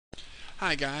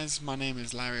Hi guys, my name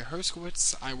is Larry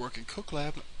Herskowitz. I work in Cook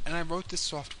Lab, and I wrote this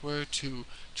software to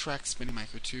track spinning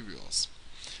microtubules.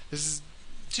 This is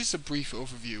just a brief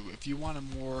overview. If you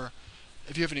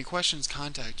have any questions,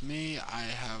 contact me. I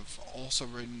have also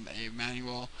written a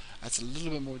manual that's a little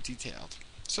bit more detailed.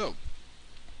 So,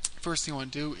 first thing you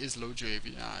want to do is load your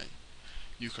AVI.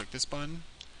 You click this button,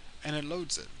 and it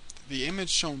loads it. The image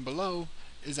shown below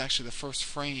is actually the first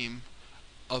frame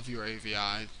of your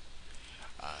AVI.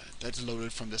 That's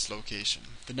loaded from this location.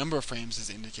 The number of frames is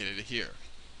indicated here.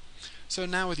 So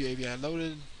now with your AVI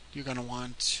loaded, you're going to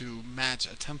want to match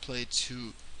a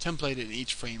template in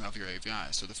each frame of your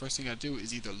AVI. So the first thing you got to do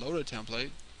is either load a template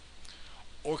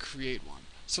or create one.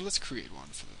 So let's create one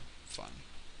for the fun.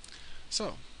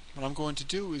 So what I'm going to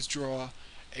do is draw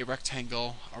a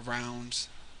rectangle around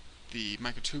the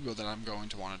microtubule that I'm going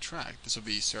to want to track. This will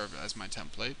be served as my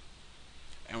template,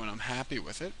 and when I'm happy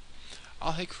with it,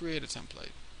 I'll hit create a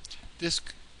template. This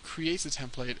creates a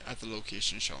template at the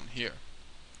location shown here.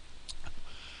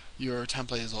 Your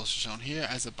template is also shown here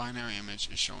as a binary image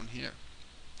is shown here.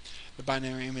 The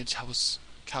binary image helps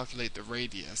calculate the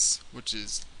radius, which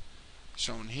is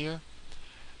shown here,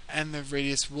 and the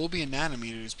radius will be in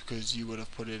nanometers because you would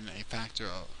have put in a factor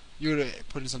of, you would have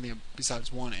put in something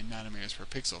besides 1 in nanometers per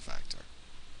pixel factor.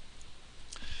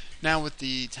 Now with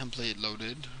the template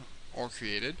loaded or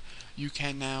created, you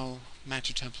can now match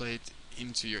your template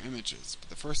into your images. But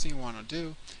the first thing you want to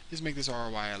do is make this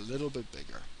ROI a little bit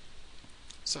bigger.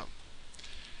 So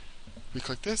we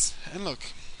click this, and look,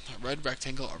 a red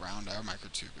rectangle around our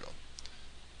microtubule.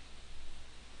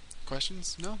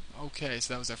 Questions? No? Okay,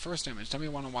 so that was our first image. Now we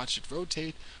want to watch it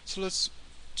rotate, so let's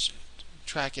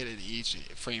track it in each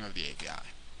frame of the AVI.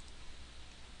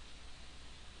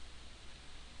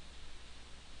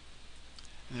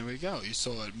 And there we go. You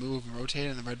saw it move and rotate,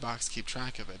 and the red box keep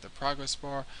track of it. The progress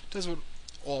bar does what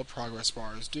all progress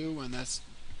bars do, and that's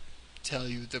tell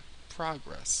you the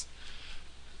progress.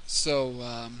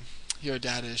 So your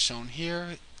data is shown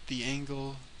here. The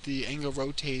angle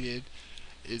rotated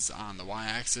is on the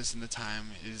y-axis, and the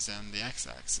time is on the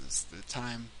x-axis. The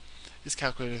time is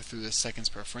calculated through the seconds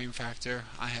per frame factor.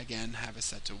 I again have it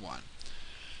set to 1.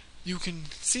 You can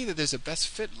see that there's a best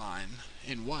fit line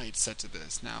in white set to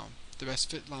this. Now, the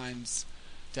best fit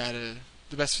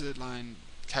line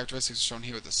characteristics are shown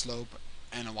here with a slope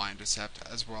and a y-intercept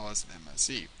as well as an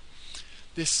MSE.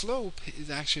 This slope is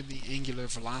actually the angular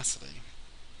velocity.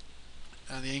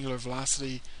 The angular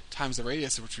velocity times the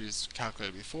radius, which we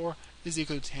calculated before, is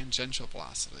equal to tangential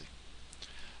velocity.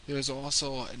 There is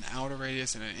also an outer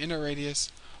radius and an inner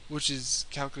radius, which is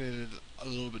calculated a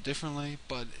little bit differently,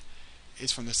 but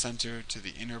it's from the center to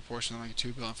the inner portion of the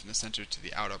microtubule and from the center to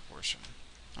the outer portion.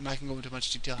 I'm not going to go into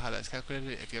much detail how that's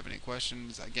calculated. If you have any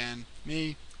questions, again,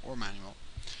 me or manual.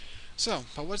 So,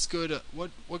 but what's good?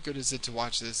 What good is it to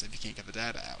watch this if you can't get the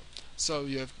data out? So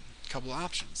you have a couple of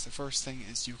options. The first thing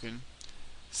is you can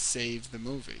save the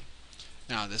movie.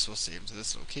 Now this will save to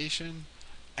this location,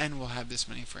 and we'll have this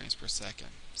many frames per second.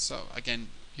 So again,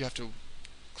 you have to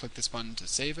click this button to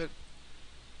save it,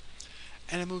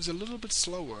 and it moves a little bit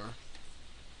slower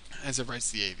as it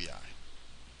writes the AVI.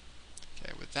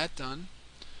 Okay, with that done,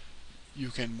 you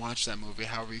can watch that movie.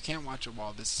 However, you can't watch it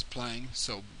while this is playing,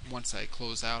 so once I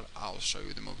close out, I'll show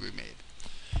you the movie we made.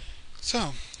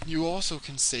 So, you also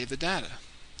can save the data.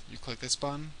 You click this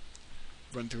button,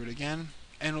 run through it again,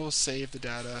 and it will save the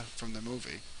data from the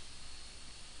movie.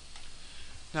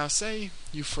 Now, say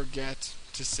you forget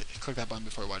to click that button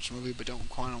before you watch the movie, but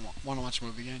don't want to watch the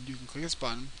movie again, you can click this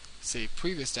button, save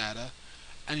previous data,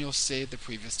 and you'll save the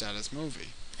previous data's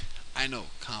movie. I know,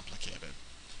 complicated.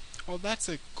 Well, that's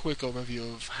a quick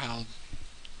overview of how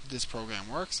this program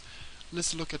works.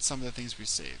 Let's look at some of the things we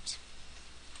saved.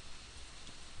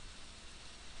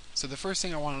 So the first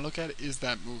thing I want to look at is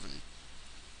that movie.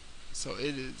 So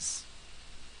it is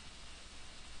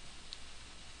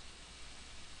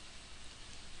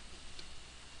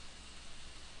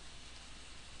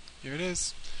here it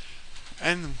is.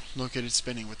 And look at it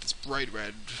spinning with this bright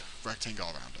red rectangle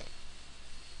around it.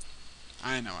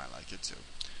 I know, I like it too.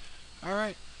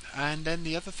 Alright. And then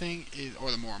the other thing is,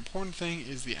 or the more important thing,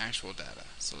 is the actual data.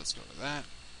 So let's go to that.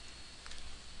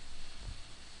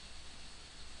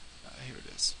 Here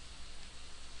it is.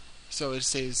 So it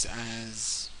saves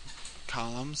as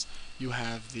columns. You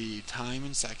have the time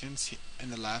in seconds in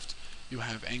the left. You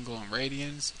have angle in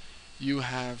radians. You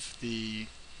have the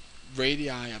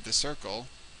radii of the circle.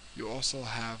 You also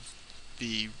have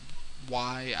the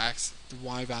y-axis, the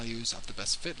y values of the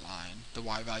best fit line. The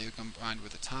y value combined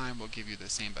with the time will give you the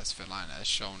same best fit line as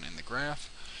shown in the graph,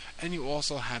 and you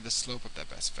also have the slope of that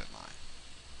best fit line.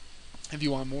 If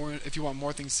you want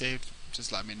more things saved,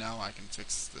 just let me know. I can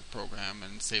fix the program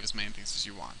and save as many things as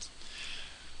you want.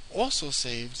 Also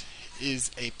saved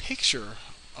is a picture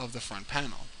of the front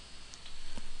panel.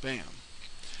 Bam.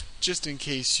 Just in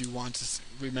case you want to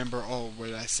remember, oh, where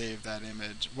did I save that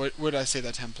image? Where did I save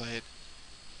that template?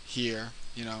 Here,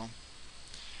 you know.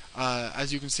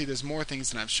 As you can see, there's more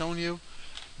things than I've shown you.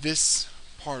 This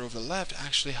part over the left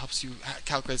actually helps you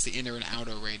calculate the inner and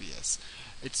outer radius.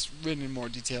 It's written in more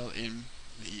detail in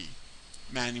the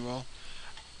manual.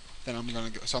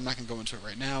 So I'm not going to go into it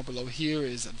right now. Below here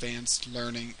is advanced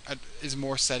learning, is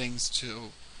more settings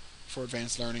for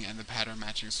advanced learning and the pattern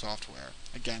matching software.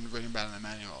 Again, written about in the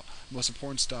manual. The most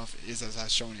important stuff is as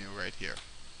I've shown you right here.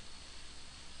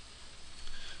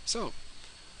 So,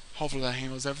 hopefully that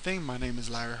handles everything. My name is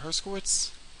Larry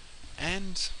Herskowitz,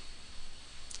 and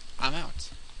I'm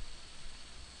out.